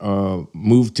were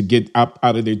moved to get up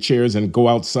out of their chairs and go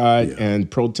outside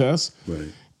and protest. Right.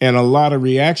 And a lot of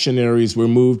reactionaries were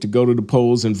moved to go to the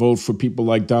polls and vote for people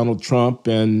like Donald Trump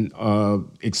and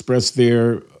express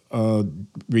their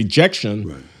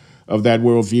rejection of that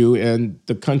worldview. And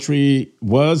the country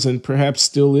was and perhaps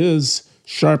still is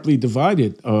sharply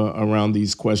divided around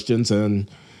these questions.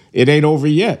 And it ain't over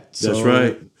yet. That's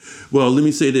right. Well, let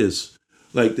me say this.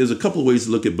 Like, there's a couple of ways to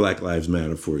look at Black Lives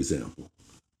Matter, for example.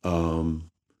 I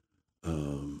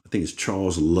think it's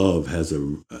Charles Love has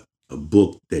a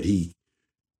book that he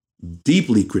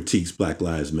deeply critiques Black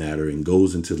Lives Matter and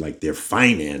goes into like their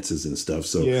finances and stuff.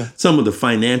 So some of the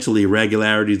financial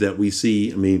irregularities that we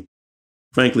see,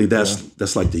 frankly,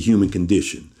 that's like the human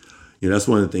condition. That's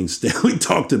one of the things Stanley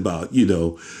talked about.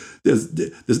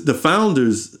 The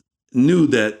founders knew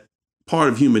that part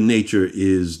of human nature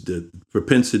is the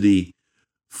propensity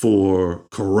for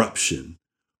corruption,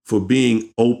 for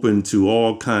being open to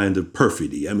all kinds of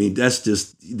perfidy. That's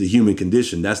just the human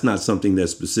condition. That's not something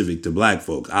that's specific to Black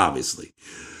folks, obviously.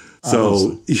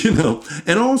 So,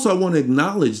 and also I want to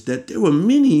acknowledge that there were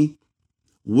many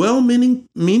well-meaning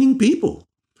people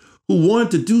who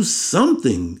wanted to do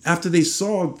something after they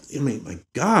saw, my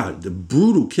God, the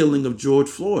brutal killing of George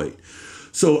Floyd.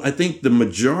 So I think the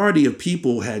majority of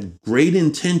people had great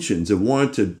intentions and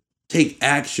wanted to take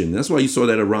action. That's why you saw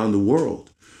that around the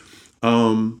world.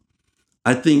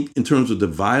 I think in terms of the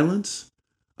violence,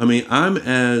 I'm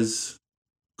as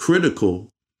critical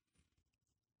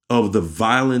of the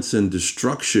violence and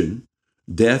destruction,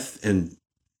 death, and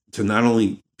to not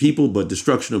only people, but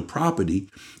destruction of property,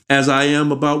 as I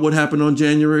am about what happened on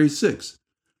January 6th.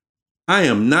 I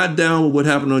am not down with what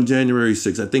happened on January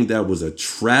 6th. I think that was a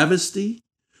travesty,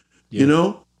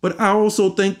 but I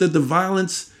also think that the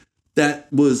violence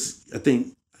that was, I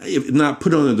think, if not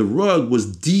put under the rug,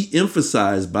 was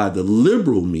de-emphasized by the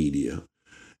liberal media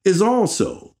is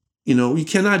also, you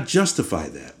cannot justify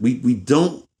that. We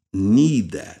don't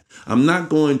need that. I'm not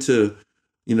going to,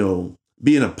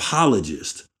 be an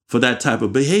apologist for that type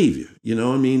of behavior.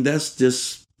 That's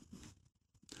just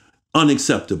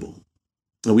unacceptable.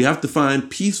 And we have to find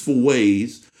peaceful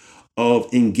ways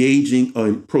of engaging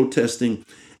in protesting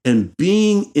and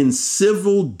being in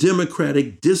civil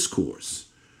democratic discourse.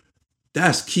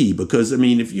 That's key, because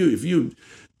if you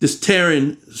just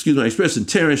tearing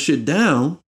shit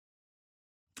down,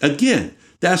 again,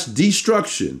 that's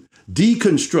destruction,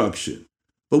 deconstruction.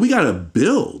 But we got to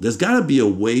build. There's got to be a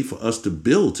way for us to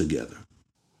build together.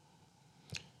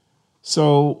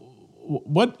 So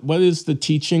what is the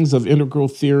teachings of integral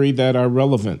theory that are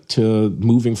relevant to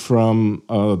moving from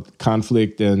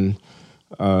conflict and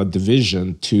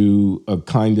division to a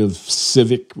kind of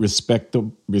civic,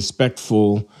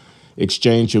 respectful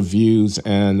exchange of views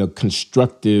and a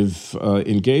constructive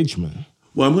engagement?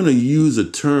 Well, I'm going to use a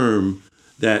term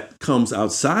that comes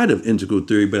outside of integral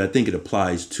theory, but I think it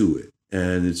applies to it.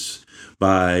 And it's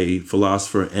by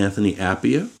philosopher Anthony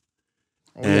Appiah.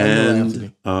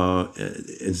 And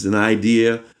it's an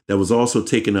idea that was also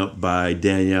taken up by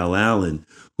Danielle Allen,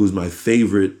 who's my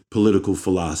favorite political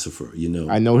philosopher.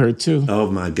 I know her too. Oh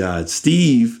my God.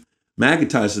 Steve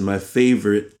McIntosh is my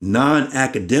favorite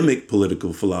non-academic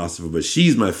political philosopher, but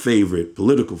she's my favorite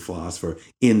political philosopher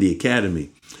in the academy.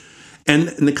 And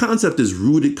the concept is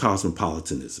rooted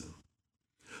cosmopolitanism.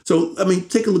 So,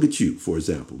 take a look at you, for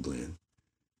example, Glenn.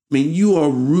 You are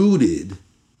rooted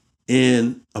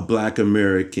in a Black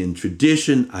American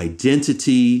tradition,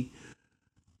 identity.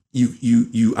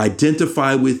 You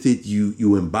identify with it,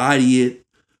 you embody it,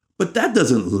 but that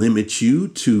doesn't limit you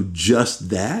to just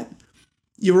that.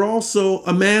 You're also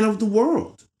a man of the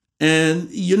world, and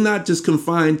you're not just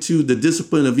confined to the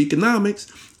discipline of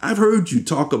economics. I've heard you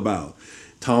talk about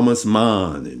Thomas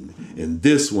Mann and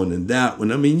this one and that one.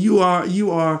 You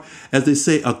are, as they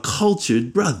say, a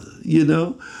cultured brother,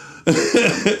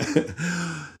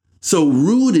 So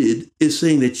rooted is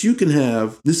saying that you can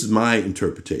have, this is my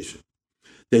interpretation,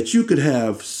 that you could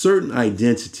have certain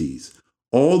identities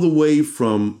all the way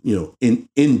from,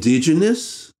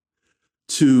 indigenous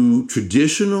to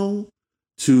traditional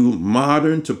to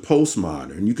modern to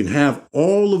postmodern. You can have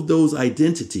all of those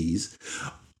identities.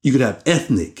 You could have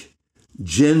ethnic,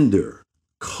 gender,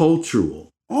 cultural,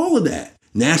 all of that,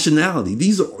 nationality.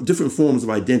 These are different forms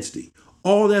of identity.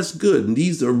 All that's good. And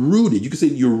these are rooted. You can say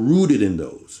you're rooted in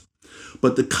those.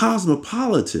 But the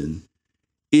cosmopolitan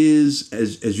is,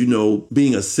 as you know,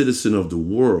 being a citizen of the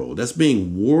world. That's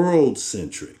being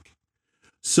world-centric.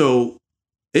 So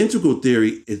integral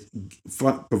theory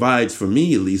provides, for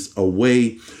me at least, a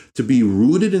way to be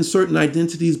rooted in certain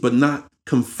identities, but not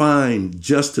confined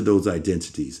just to those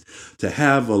identities, to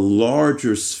have a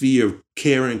larger sphere of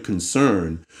care and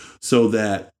concern so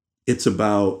that it's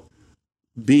about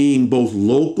being both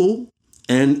local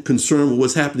and concerned with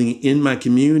what's happening in my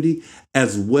community,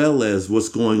 as well as what's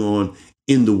going on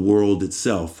in the world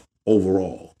itself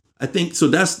overall. I think so.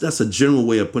 That's a general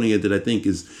way of putting it that I think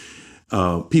is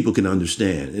people can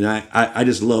understand. And I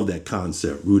just love that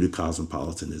concept, rooted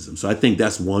cosmopolitanism. So I think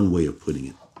that's one way of putting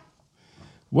it.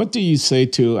 What do you say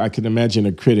to, I can imagine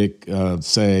a critic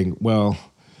saying, well,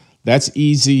 that's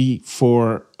easy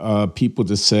for people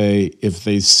to say if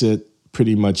they sit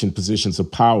pretty much in positions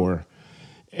of power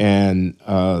and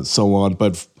so on.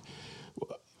 But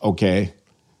okay,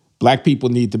 Black people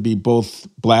need to be both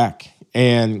Black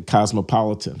and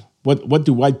cosmopolitan. What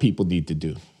do white people need to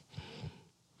do?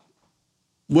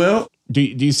 Well, do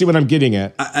you see what I'm getting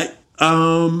at?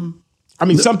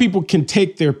 Some people can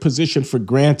take their position for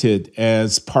granted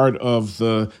as part of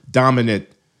the dominant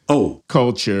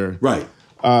culture. Right.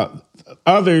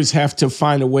 Others have to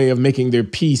find a way of making their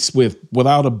peace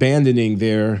without abandoning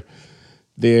their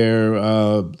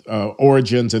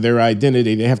origins or their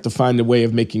identity. They have to find a way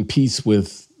of making peace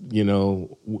with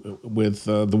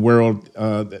the world.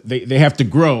 They have to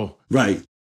grow. Right.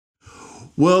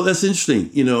 Well, that's interesting.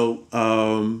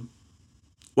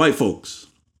 White folks,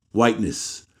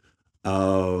 whiteness.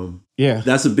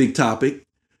 That's a big topic.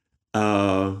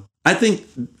 I think,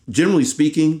 generally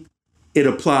speaking, it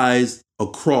applies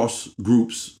across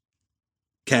groups,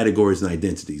 categories, and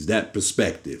identities, that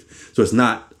perspective. So it's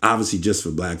not obviously just for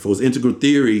Black folks. Integral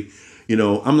theory,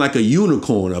 I'm like a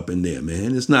unicorn up in there,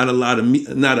 man. It's not a lot of me,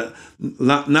 not a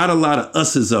lot of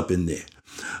us's up in there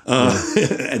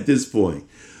at this point.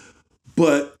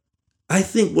 But I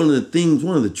think one of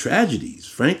the tragedies,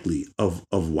 frankly, of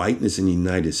whiteness in the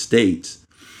United States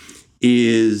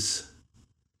is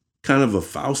kind of a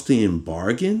Faustian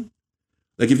bargain.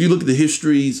 Like if you look at the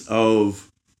histories of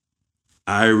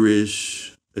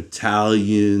Irish,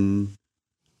 Italian,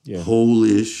 Yeah.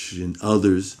 Polish, and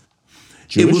others,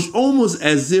 Jewish? it was almost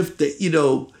as if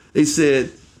they said,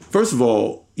 first of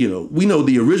all, we know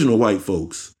the original white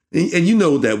folks, and you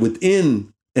know that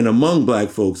within and among black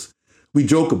folks, we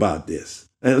joke about this.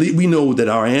 And we know that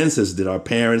our ancestors, that our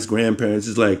parents, grandparents,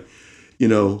 is like,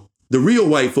 the real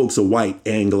white folks are white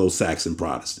Anglo-Saxon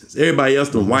Protestants. Everybody else,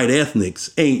 the white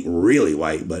ethnics, ain't really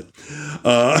white, but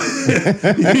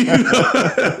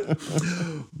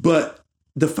but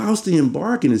the Faustian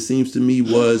bargain, it seems to me,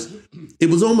 it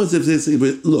was almost as if it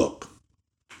was, look,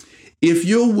 if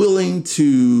you're willing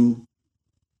to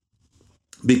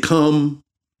become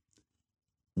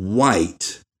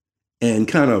white and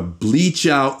kind of bleach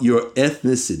out your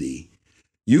ethnicity,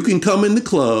 you can come in the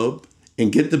club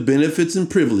and get the benefits and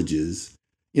privileges,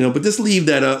 but just leave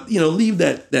that leave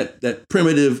that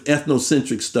primitive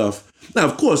ethnocentric stuff. Now,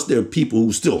 of course, there are people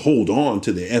who still hold on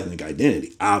to their ethnic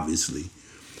identity, obviously.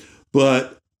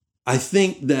 But I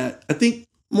think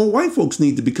more white folks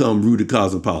need to become rooted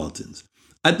cosmopolitans.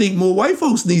 I think more white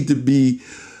folks need to be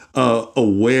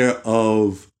aware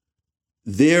of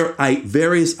their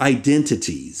various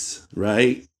identities,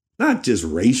 right? Not just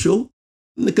racial,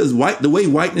 because the way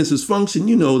whiteness is function,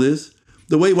 this,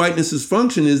 the way whiteness is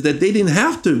function is that they didn't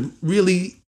have to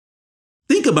really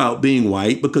think about being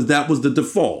white because that was the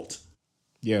default.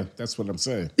 Yeah, that's what I'm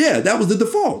saying. Yeah, that was the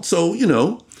default. So,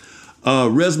 Resmaa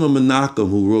Menakem,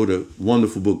 who wrote a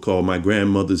wonderful book called My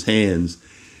Grandmother's Hands,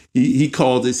 he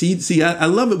called this, I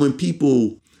love it when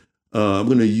people, I'm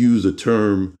going to use a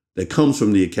term that comes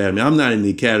from the academy. I'm not in the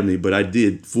academy, but I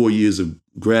did 4 years of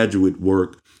graduate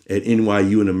work at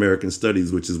NYU in American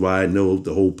Studies, which is why I know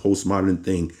the whole postmodern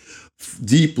thing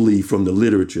deeply from the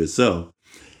literature itself.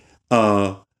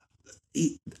 I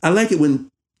like it when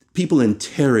people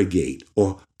interrogate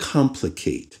or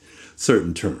complicate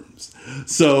certain terms.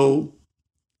 So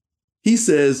he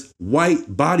says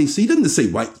white body, so he doesn't say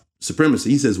white supremacy,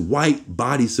 he says white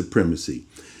body supremacy.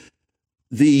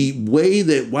 The way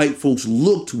that white folks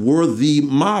looked were the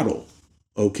model,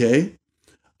 okay?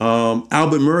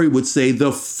 Albert Murray would say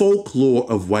the folklore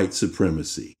of white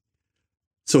supremacy.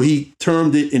 So he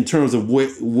termed it in terms of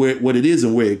what it is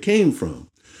and where it came from.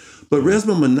 But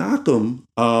Resmaa Menakem,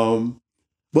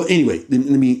 but anyway, let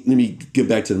me get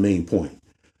back to the main point.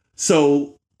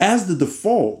 So as the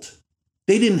default,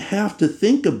 they didn't have to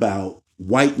think about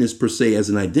whiteness per se as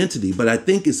an identity, but I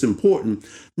think it's important,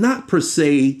 not per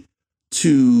se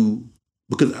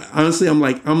because honestly, I'm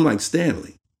like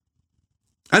Stanley.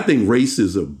 I think race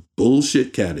is a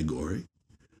bullshit category.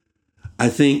 I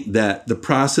think that the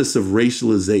process of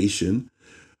racialization,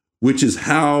 which is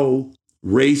how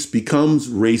race becomes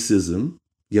racism,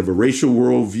 you have a racial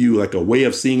worldview, like a way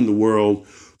of seeing the world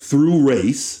through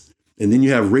race, and then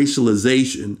you have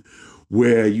racialization,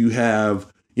 where you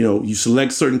have, you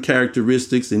select certain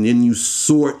characteristics and then you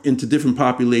sort into different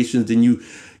populations, then you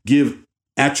give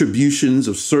attributions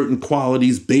of certain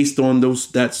qualities based on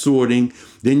that sorting.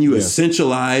 Then you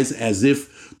essentialize as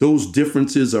if those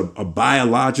differences are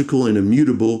biological and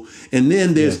immutable. And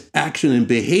then there's action and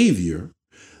behavior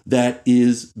that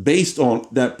is based on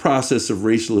that process of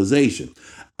racialization.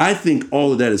 I think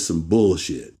all of that is some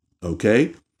bullshit,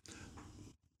 okay?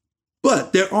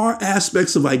 But there are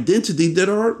aspects of identity that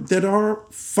are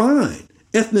fine.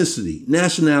 Ethnicity,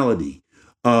 nationality,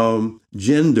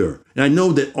 gender. And I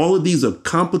know that all of these are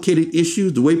complicated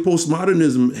issues. The way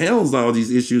postmodernism handles all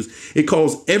these issues, it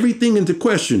calls everything into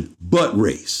question but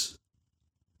race.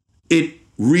 It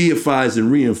reifies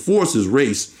and reinforces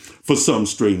race for some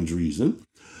strange reason.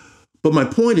 But my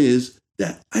point is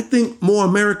that I think more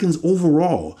Americans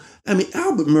overall,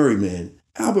 Albert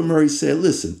Murray said,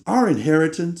 listen, our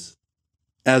inheritance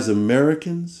as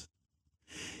Americans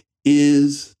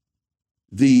is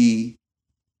the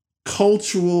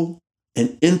cultural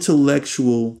and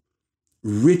intellectual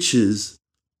riches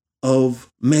of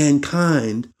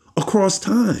mankind across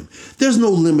time. There's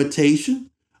no limitation.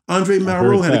 Andre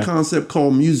Malraux had a concept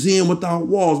called Museum Without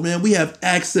Walls. Man, we have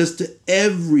access to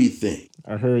everything.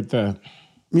 I heard that.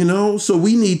 So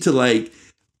we need to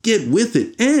get with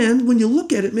it. And when you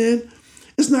look at it, man,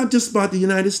 it's not just about the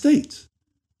United States.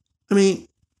 We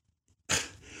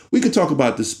could talk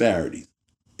about disparities,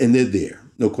 and they're there,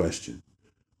 no question.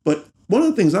 But one of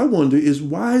the things I wonder is,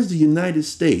 why is the United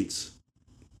States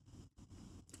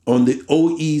on the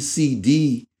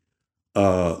OECD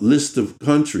list of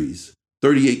countries,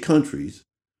 38 countries,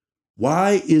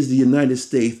 why is the United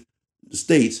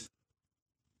States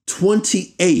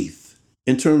 28th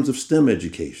in terms of STEM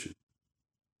education?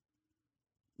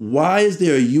 Why is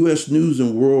there a U.S. News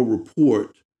and World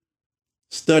Report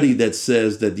study that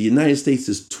says that the United States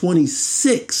is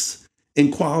 26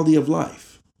 in quality of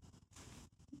life.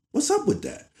 What's up with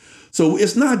that? So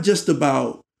it's not just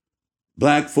about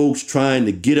Black folks trying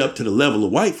to get up to the level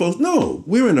of white folks. No,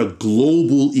 we're in a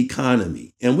global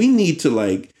economy and we need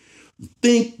to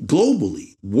think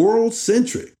globally, world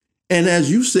centric. And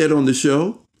as you said on the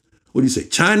show, what do you say?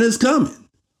 China's coming.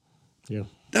 Yeah.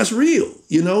 That's real,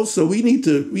 so we need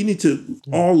to,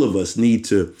 all of us need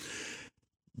to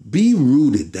be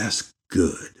rooted. That's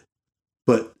good.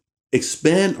 But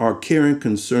expand our care and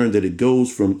concern that it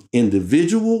goes from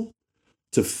individual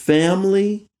to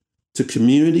family to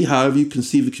community, however you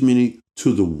conceive a community,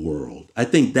 to the world. I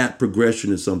think that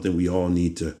progression is something we all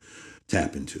need to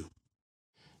tap into.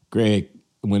 Greg,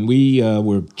 when we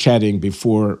were chatting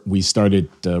before we started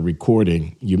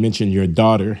recording, you mentioned your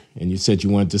daughter and you said you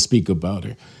wanted to speak about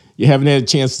her. You haven't had a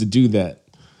chance to do that.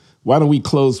 Why don't we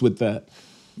close with that?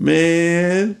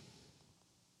 Man,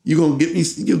 you're going to get me,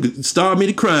 you start me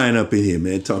to crying up in here,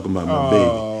 man, talking about my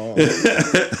baby.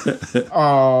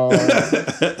 Oh.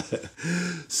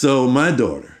 So my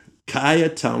daughter, Kaya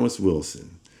Thomas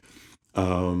Wilson,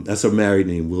 that's her married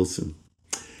name, Wilson.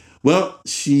 Well,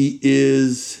 she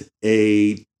is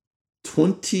a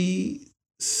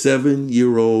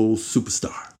 27-year-old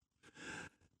superstar.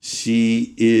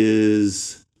 She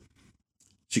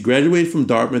graduated from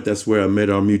Dartmouth. That's where I met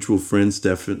our mutual friend,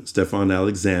 Stefan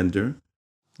Alexander.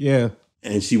 Yeah.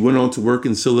 And she went on to work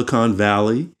in Silicon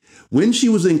Valley. When she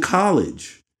was in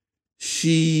college,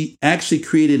 she actually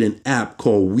created an app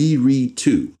called We Read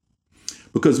Too.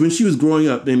 Because when she was growing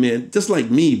up, man, just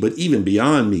like me, but even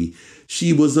beyond me,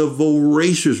 she was a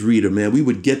voracious reader, man. We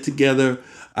would get together.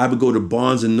 I would go to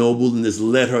Barnes and Noble and just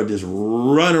let her just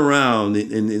run around.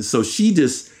 And so she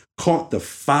just caught the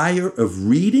fire of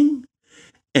reading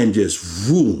and just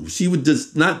boom. She would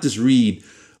just not just read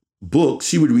books.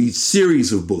 She would read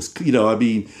series of books.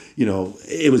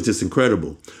 It was just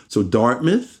incredible. So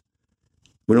Dartmouth,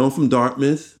 went on from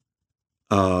Dartmouth,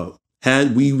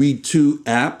 had We Read Too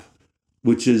app,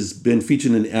 which has been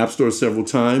featured in the App Store several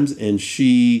times. And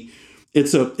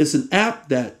it's an app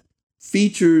that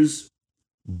features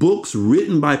books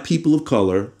written by people of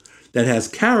color that has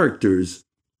characters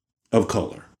of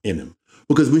color in them.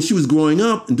 Because when she was growing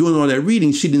up and doing all that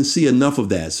reading, she didn't see enough of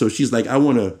that. So she's like, I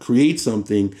want to create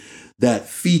something that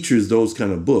features those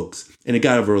kind of books. And it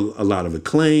got her a lot of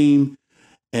acclaim.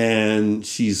 And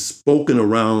she's spoken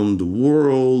around the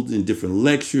world in different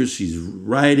lectures. She's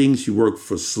writing. She worked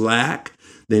for Slack,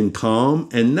 then Calm.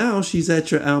 And now she's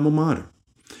at your alma mater.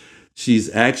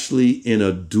 She's actually in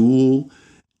a dual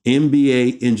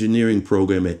MBA engineering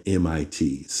program at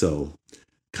MIT. So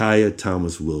Kaya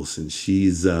Thomas Wilson,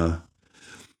 she's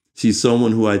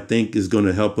someone who I think is going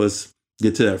to help us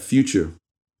get to that future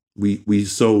we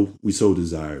so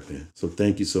desire, man. So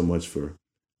thank you so much for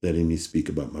letting me speak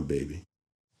about my baby.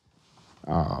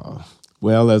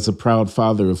 Well, as a proud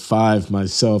father of 5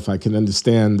 myself, I can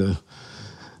understand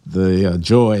the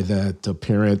joy that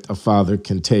a father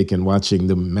can take in watching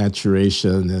the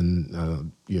maturation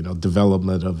and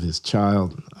development of his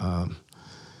child.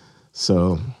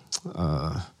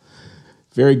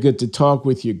 Very good to talk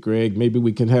with you, Greg. Maybe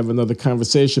we can have another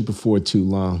conversation before too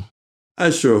long. I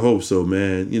sure hope so,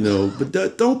 man.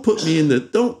 But don't put me in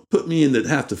the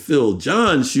have to fill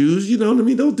John's shoes. You know what I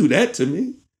mean? Don't do that to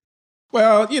me.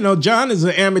 Well, John is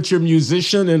an amateur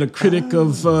musician and a critic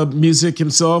of music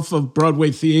himself, of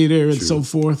Broadway theater and so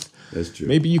forth. That's true.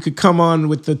 Maybe you could come on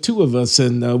with the 2 of us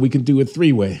and we can do a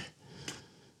 3-way.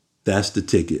 That's the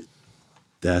ticket.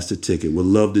 We'd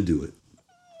love to do it.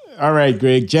 All right,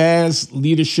 Greg. Jazz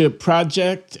Leadership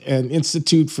Project and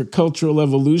Institute for Cultural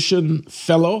Evolution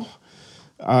Fellow.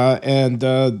 And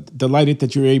delighted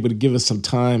that you were able to give us some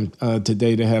time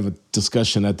today to have a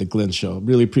discussion at the Glenn Show.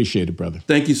 Really appreciate it, brother.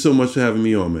 Thank you so much for having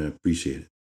me on, man. Appreciate it.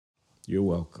 You're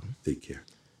welcome. Take care.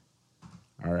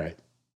 All right.